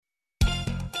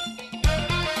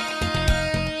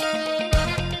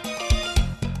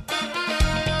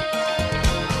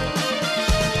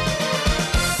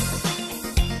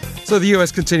So the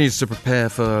US continues to prepare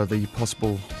for the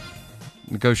possible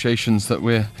negotiations that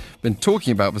we've been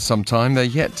talking about for some time. They're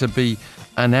yet to be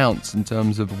announced in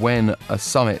terms of when a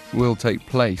summit will take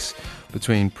place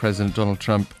between President Donald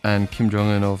Trump and Kim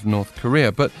Jong-un of North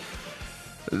Korea. But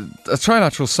a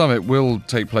trilateral summit will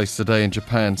take place today in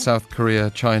Japan. South Korea,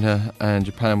 China and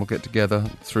Japan will get together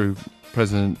through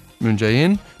President Moon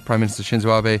Jae-in, Prime Minister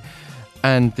Shinzo Abe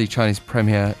and the Chinese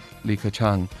Premier Li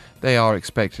Keqiang. They are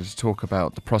expected to talk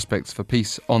about the prospects for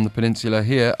peace on the peninsula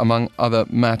here, among other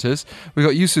matters. We've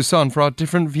got Yusu Sun for our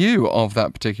different view of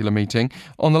that particular meeting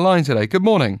on the line today. Good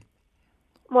morning.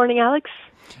 Morning, Alex.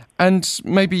 And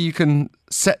maybe you can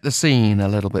set the scene a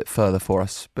little bit further for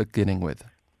us, beginning with.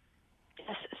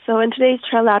 So in today's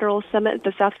Trilateral Summit,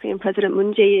 the South Korean President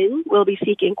Moon Jae-in will be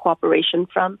seeking cooperation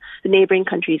from the neighboring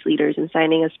countries' leaders in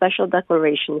signing a special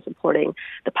declaration supporting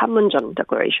the Panmunjom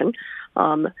Declaration.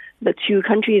 The two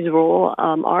countries' role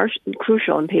are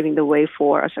crucial in paving the way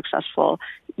for a successful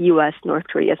U.S.-North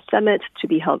Korea summit to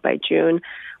be held by June.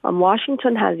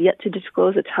 Washington has yet to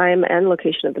disclose the time and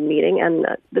location of the meeting, and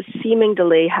the seeming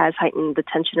delay has heightened the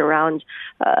tension around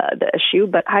the issue.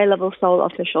 But high-level Seoul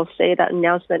officials say that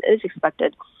announcement is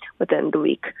expected within the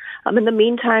week. In the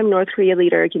meantime, North Korea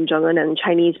leader Kim Jong-un and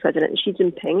Chinese President Xi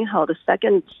Jinping held a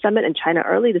second summit in China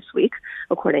early this week,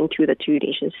 according to the two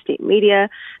nations' state media.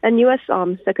 And U.S.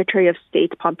 Secretary of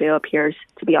State Pompeo appears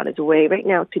to be on his way right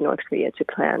now to North Korea to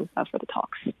plan for the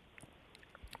talks.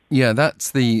 Yeah,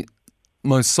 that's the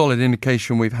most solid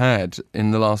indication we've had in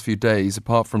the last few days,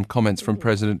 apart from comments from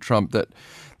President Trump that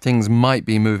things might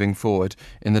be moving forward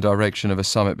in the direction of a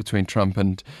summit between Trump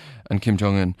and Kim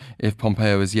Jong-un if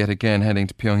Pompeo is yet again heading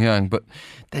to Pyongyang. But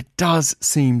there does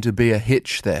seem to be a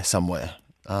hitch there somewhere.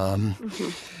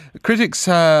 Critics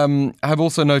have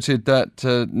also noted that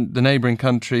the neighbouring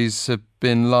countries have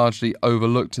been largely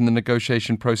overlooked in the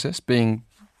negotiation process, being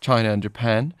China and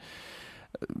Japan.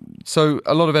 So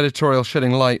a lot of editorial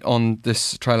shedding light on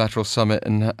this trilateral summit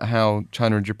and how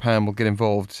China and Japan will get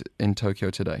involved in Tokyo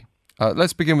today.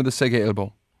 Let's begin with the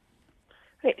Segeilbo.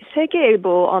 Right.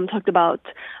 Segeilbo talked about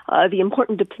the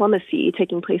important diplomacy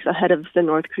taking place ahead of the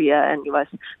North Korea and U.S.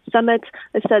 summit.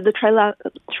 It said the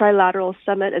trilateral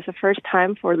summit is the first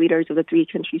time for leaders of the three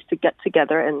countries to get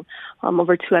together in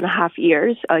over 2.5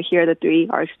 years. Here, the three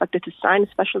are expected to sign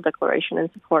a special declaration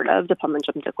in support of the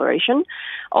Panmunjom Declaration.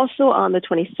 Also, on the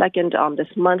 22nd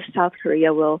this month, South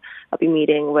Korea will be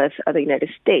meeting with the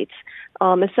United States.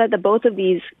 It said that both of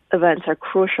these events are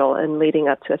crucial in leading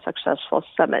up to a successful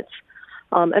summit.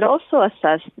 It also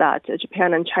assessed that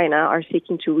Japan and China are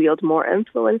seeking to wield more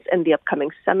influence in the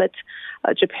upcoming summit.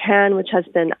 Japan, which has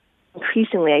been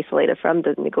increasingly isolated from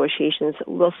the negotiations,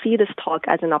 will see this talk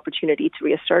as an opportunity to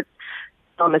reassert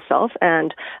itself,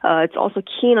 and it's also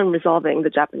keen on resolving the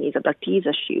Japanese abductees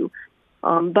issue.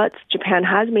 But Japan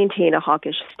has maintained a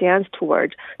hawkish stance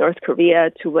toward North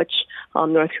Korea, to which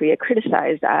North Korea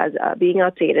criticized as being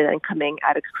outdated and coming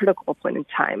at a critical point in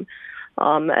time.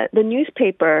 The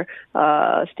newspaper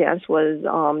stance was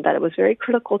that it was very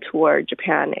critical toward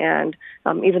Japan and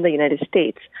even the United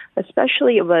States.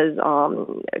 Especially, it was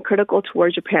critical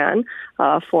toward Japan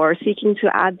for seeking to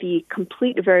add the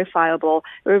complete, verifiable,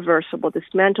 irreversible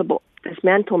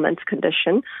dismantlement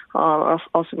condition,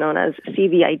 also known as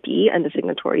CVID, and the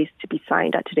signatories to be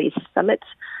signed at today's summit.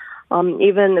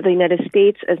 Even the United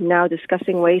States is now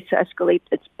discussing ways to escalate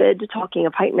its bid, talking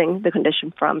of heightening the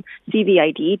condition from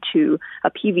CVID to a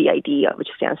PVID, which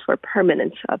stands for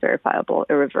permanent, verifiable,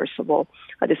 irreversible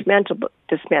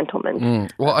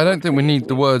dismantlement. Well, I don't think we need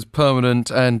the words permanent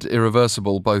and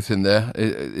irreversible both in there.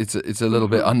 It's a little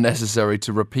bit unnecessary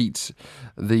to repeat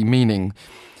the meaning.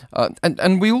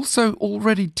 And we also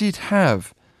already did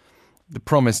have the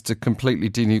promise to completely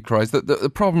denuclearize. The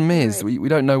problem is we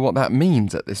don't know what that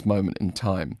means at this moment in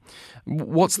time.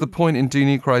 What's the point in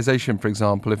denuclearization, for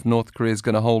example, if North Korea is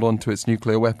going to hold on to its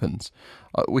nuclear weapons?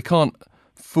 We can't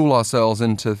fool ourselves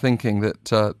into thinking that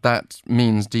that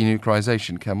means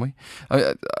denuclearization, can we?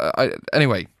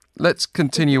 Anyway, let's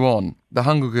continue on. The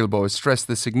Hangul-ilbo has stressed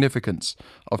the significance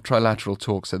of trilateral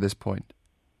talks at this point.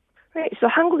 Right. So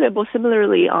Hangul-ilbo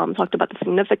similarly talked about the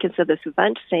significance of this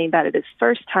event, saying that it is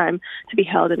first time to be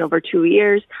held in over 2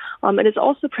 years. It is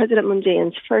also President Moon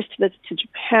Jae-in's first visit to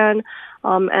Japan,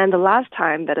 and the last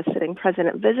time that a sitting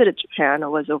president visited Japan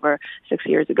was over 6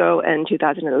 years ago in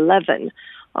 2011.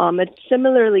 It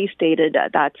similarly stated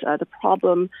that the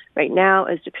problem right now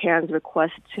is Japan's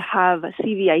request to have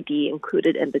CVID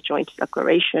included in the joint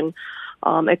declaration.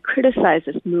 It criticized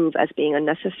this move as being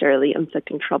unnecessarily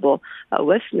inflicting trouble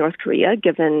with North Korea,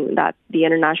 given that the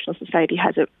international society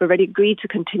has already agreed to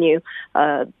continue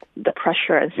the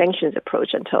pressure and sanctions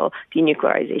approach until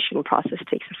denuclearization process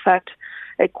takes effect.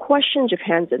 It questioned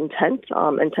Japan's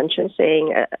intention,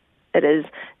 saying it is,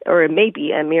 or it may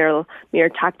be, a mere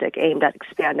tactic aimed at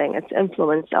expanding its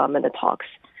influence in the talks.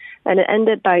 And it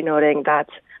ended by noting that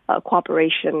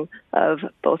cooperation of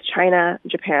both China,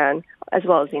 Japan, as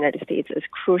well as the United States is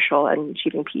crucial in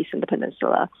achieving peace in the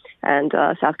peninsula. And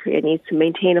South Korea needs to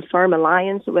maintain a firm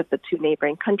alliance with the two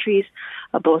neighboring countries,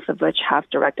 both of which have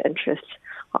direct interests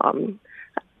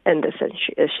in this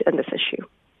issue.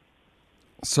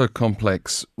 So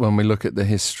complex when we look at the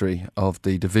history of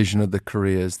the division of the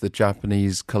Koreas, the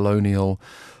Japanese colonial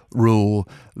rule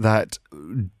that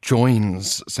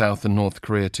joins South and North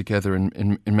Korea together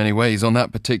in many ways on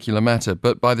that particular matter.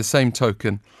 But by the same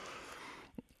token,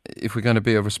 if we're going to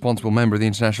be a responsible member of the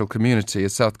international community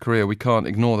as South Korea, we can't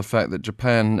ignore the fact that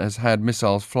Japan has had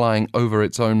missiles flying over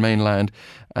its own mainland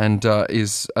and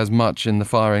is as much in the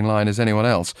firing line as anyone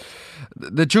else.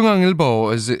 The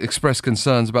중앙일보 has expressed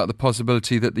concerns about the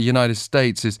possibility that the United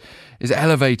States is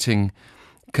elevating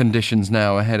conditions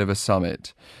now ahead of a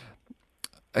summit.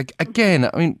 Again,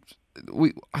 I mean,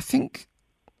 I think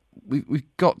we've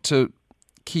got to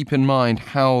keep in mind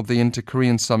how the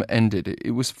Inter-Korean summit ended.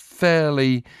 It was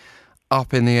fairly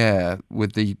up in the air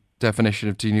with the definition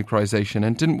of denuclearization,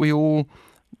 and didn't we all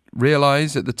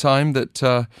realize at the time that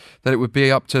it would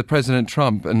be up to President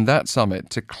Trump and that summit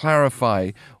to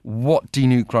clarify what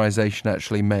denuclearization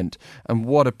actually meant and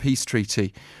what a peace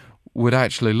treaty would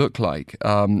actually look like,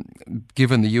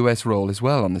 given the US role as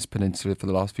well on this peninsula for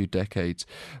the last few decades.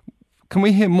 Can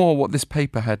we hear more what this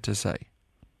paper had to say?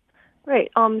 Right.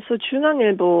 So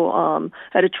중앙일보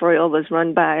editorial was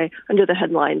run under the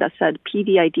headline that said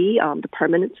PDID, the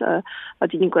permanent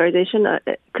denuclearization,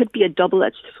 it could be a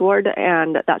double-edged sword,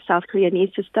 and that South Korea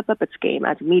needs to step up its game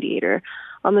as a mediator.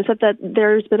 It said that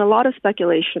there's been a lot of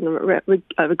speculation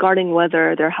regarding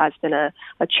whether there has been a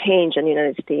change in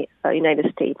the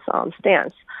United States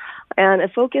stance. And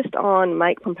it focused on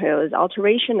Mike Pompeo's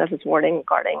alteration of his warning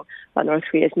regarding North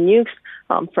Korea's nukes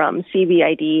from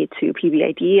CVID to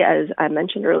PVID, as I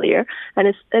mentioned earlier. And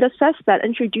it assessed that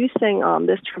introducing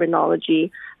this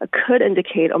terminology could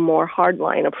indicate a more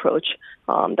hardline approach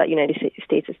that United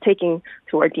States is taking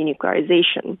toward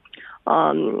denuclearization.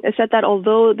 It said that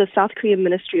although the South Korean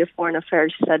Ministry of Foreign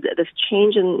Affairs said that this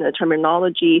change in the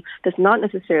terminology does not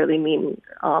necessarily mean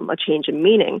a change in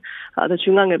meaning, the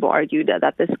중앙일보 argued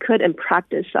that this could in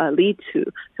practice lead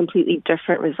to completely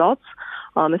different results.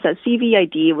 It said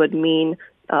CVID would mean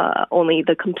only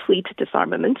the complete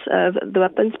disarmament of the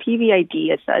weapons.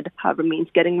 PVID, it said, however, means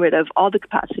getting rid of all the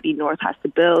capacity North has to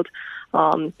build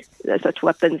such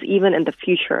weapons even in the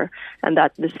future, and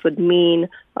that this would mean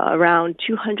around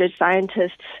 200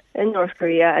 scientists in North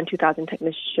Korea and 2,000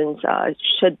 technicians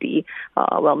should be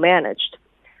well managed.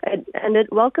 And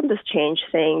it welcomed this change,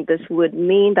 saying this would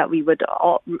mean that we would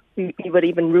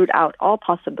even root out all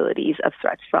possibilities of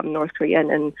threats from North Korea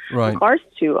in regards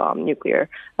to nuclear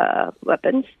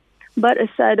weapons. But it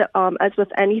said, as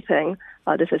with anything,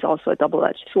 this is also a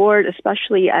double-edged sword,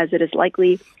 especially as it is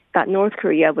likely that North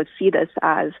Korea would see this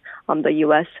as the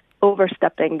U.S.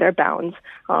 overstepping their bounds,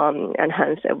 and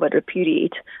hence it would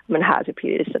repudiate and has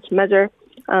repudiated such measure.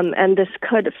 And this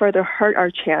could further hurt our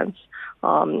chance,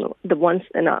 the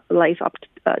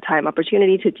once-in-a-lifetime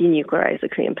opportunity to denuclearize the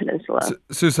Korean Peninsula.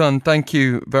 Susan, thank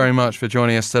you very much for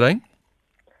joining us today.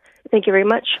 Thank you very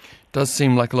much. Does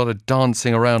seem like a lot of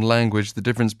dancing around language, the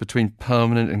difference between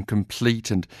permanent and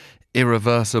complete and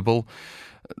irreversible.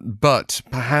 But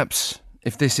perhaps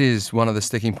if this is one of the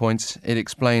sticking points, it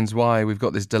explains why we've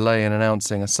got this delay in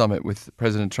announcing a summit with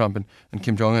President Trump and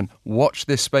Kim Jong-un. Watch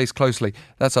this space closely.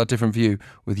 That's our different view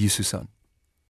with Yu Susan.